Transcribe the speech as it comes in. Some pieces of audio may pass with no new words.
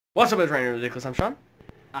What's up, it's Rainer Ridiculous. I'm Sean.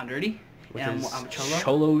 I'm Dirty. With And his I'm Cholo.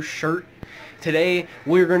 Cholo shirt. Today,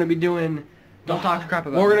 we're going to be doing... Don't talk crap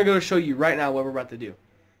about We're me. going to go show you right now what we're about to do.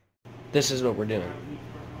 This is what we're doing.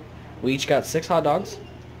 We each got 6 hot dogs.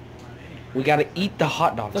 We got to eat the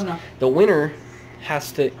hot dogs. No. The winner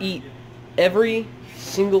has to eat every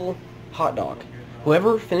single hot dog.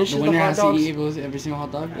 Whoever finishes The the winner hot has dogs... to eat every single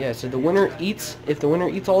hot dog? Yeah, so the winner eats... If the winner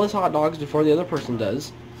eats all his hot dogs before the other person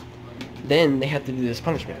does, then they have to do this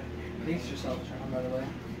punishment. Thanks yourself, Sean, by the way.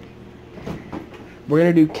 We're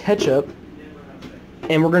gonna do ketchup,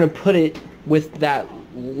 and we're gonna put it with that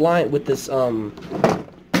lime, with this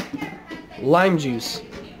lime juice.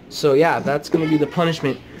 So yeah, that's gonna be the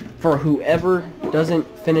punishment for whoever doesn't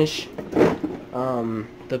finish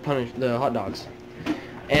the hot dogs.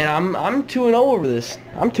 And I'm 2-0 over this.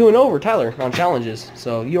 I'm 2-0 over Tyler on challenges.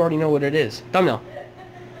 So you already know what it is. Thumbnail.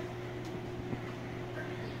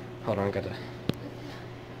 Hold on, got the.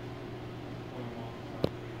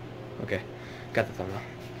 Okay, got the thumbnail.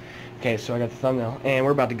 Okay, so I got the thumbnail, and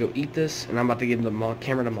we're about to go eat this, and I'm about to give the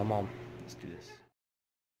camera to my mom. Let's do this.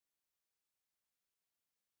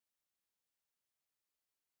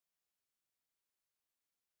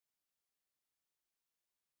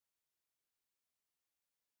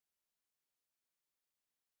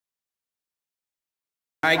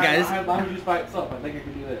 Alright, guys. I have lime juice by itself. I think I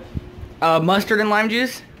can do this. Mustard and lime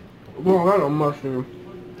juice? Well, I don't know mushroom.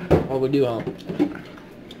 Oh, we do help.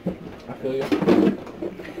 I feel you.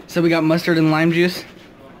 So we got mustard and lime juice.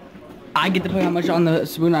 I get to put how much on the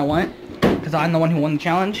spoon I want, because I'm the one who won the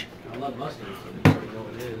challenge. I love mustard, so you already know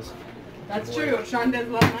what it is. That's true. Sean does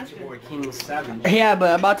love mustard. Boy, King Savage. Yeah,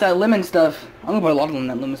 but about that lemon stuff, I'm gonna put a lot of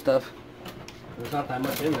lemon stuff. There's not that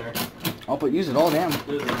much in there. Use it all, damn.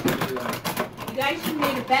 You guys should have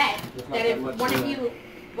made a bet that if one of you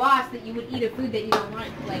lost, that you would eat a food that you don't want.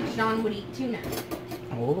 Like Sean would eat tuna.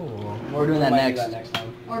 Oh, we're doing that next.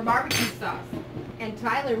 time. Or barbecue sauce. And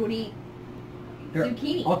Tyler would eat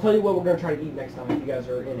zucchini. I'll tell you what we're going to try to eat next time if you guys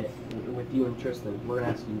are in it with you and Tristan. We're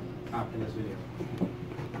going to ask you after this video.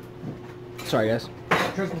 Sorry, guys.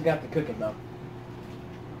 Tristan's got the cooking though.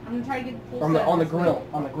 I'm going to try to get the full On the set on the this week. grill.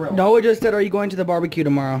 On the grill. Noah just said, are you going to the barbecue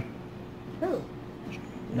tomorrow? Who?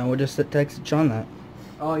 Noah just texted Sean that.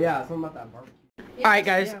 Oh yeah, something about that barbecue. Yeah. Alright,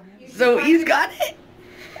 guys. Yeah. So he's got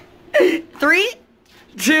it. 3,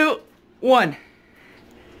 2, 1.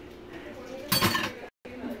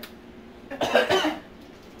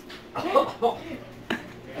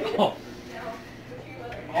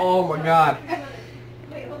 Oh my god.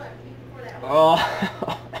 Oh.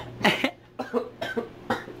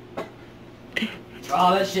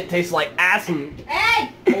 Oh, that shit tastes like ass and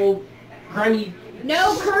Hey! old grimy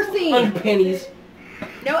No cursing! pennies.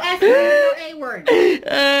 No S word, no A word.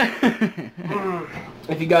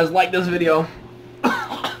 If you guys like this video,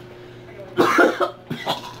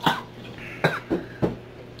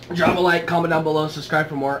 drop a like, comment down below, subscribe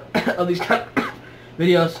for more of these kind of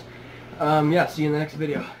videos. Yeah, see you in the next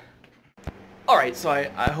video. Alright, so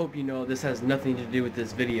I hope you know this has nothing to do with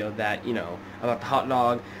this video that, you know, about the hot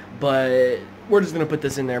dog, but we're just going to put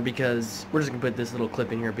this in there because, we're just going to put this little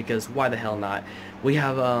clip in here because why the hell not? We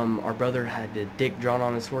have, our brother had a dick drawn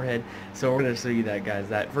on his forehead, so we're going to show you that, guys,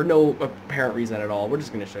 that for no apparent reason at all. We're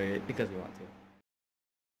just going to show you it because we want to.